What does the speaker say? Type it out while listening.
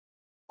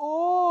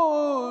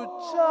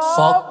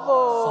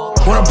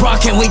When a bro,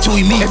 can't wait till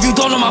we meet. If you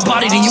don't know my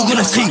body, then you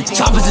gonna see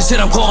choppers and shit,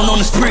 I'm going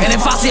on the spree. And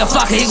if I see a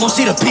flocka, he gon'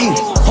 see the beam.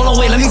 Hold on,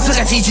 wait, let me flick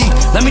at TG.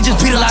 Let me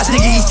just be the last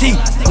nigga he see.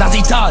 Now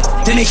they died,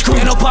 then they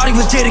scream. Ain't nobody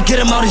was there to get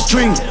him out his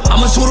dream.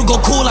 I'ma shoot or go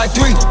cool like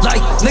 3.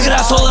 Like, nigga,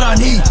 that's all that I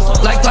need.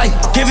 Like,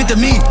 give it to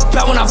me.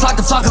 Back when I flock,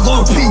 the flocka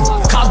go repeat.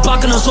 Cops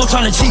blocking us, all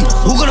trying to cheat.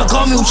 Who gonna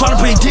call me, who tryna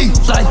play deep?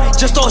 Like,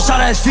 just throw a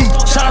shot at his feet.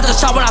 Shout out the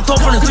shot when I throw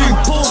from the 3.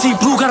 See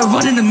blue, gotta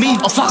run into me.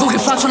 A flocka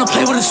get flocked tryna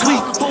play with a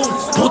sweet.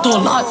 Pull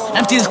through a lot,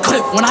 empty this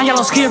clip. When I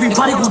yell scary,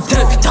 everybody gon'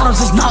 dip. Dollars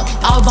is knock,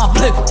 out of my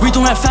blip. We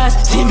doing that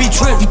fast, TMB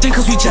trip. You think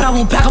cause we jet, I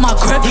won't back on my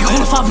grip. He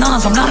callin'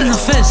 5'9s, I'm not in the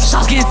fist.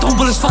 Shots getting thrown,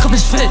 bullets fuck up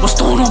his fit. Was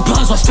throwing on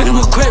bloods while spinning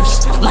with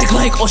grips. Like,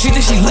 oh she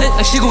think she lit.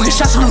 Like she gon' get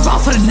shots on the route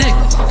for the neck.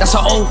 That's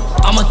her O,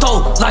 I'ma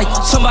throw. Like,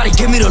 somebody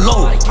give me the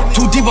low.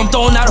 Too deep, I'm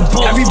throwing out a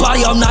bow.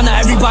 Everybody up, now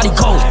everybody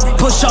go.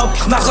 Push up,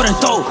 knock on the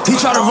throw. He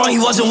tried to run, he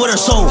wasn't with her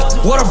soul.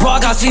 What a bro,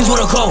 got scenes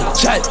with a go.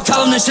 Chat,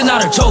 tell him this shit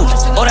not a joke.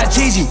 Oh, that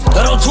TZ,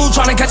 that O2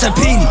 tryna catch a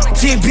peenie.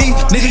 TMB,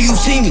 nigga, you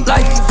see me.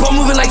 Like, bro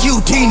moving like you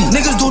teeny.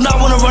 Niggas do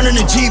not wanna run in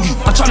the GB.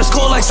 I'm tryna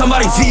score like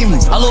somebody feed me.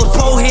 I little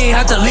pro, he ain't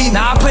have to leave.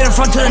 Now I play the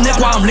front to the neck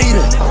while I'm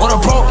leading. Or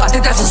the bro, I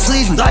think that's a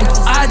sleevey. Like,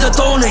 I had to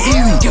throw in the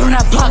Eevee. Get on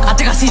that block, I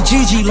think I see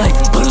GG. Like,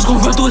 bullets gon'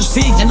 run through his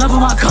feet. And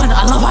loving my gun,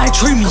 I love how he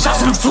treat me.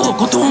 Shots on the floor,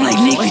 go through him like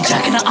Nick. He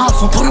jacking the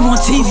ops, so put him on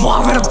TV. Before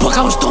I read a book,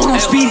 I was throwing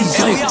on speedy.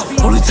 Like,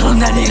 only tell him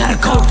that they gotta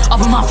go. Up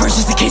in my first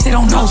just in case they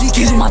don't know.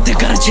 Keys in my dick,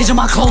 gotta change in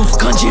my clothes.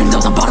 Gun jammed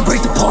up, I'm about to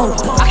break the pole.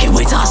 I can't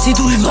wait till I see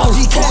through these lows.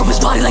 Poke up his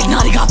body like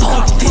Naughty got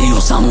pole. Video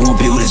someone won't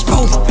be with his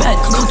bro. Bet,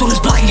 come through this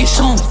block and get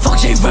shown.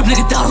 Fuck Jay5ive,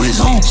 nigga down on his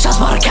own. Shots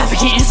by the cafe,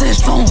 can't answer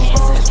his phone.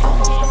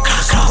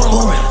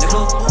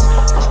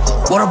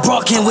 What a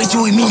bro, can't wait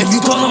till we meet. If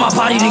you don't know my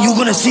body, then you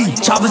gonna see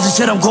choppers and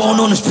shit, I'm going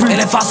on the spree.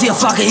 And if I see a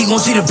flocka, he gon'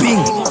 see the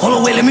beam.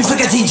 Hold on, wait, let me flick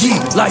at TG.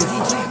 Like,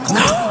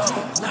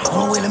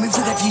 hold on, wait, let me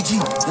flick at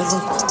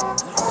TG.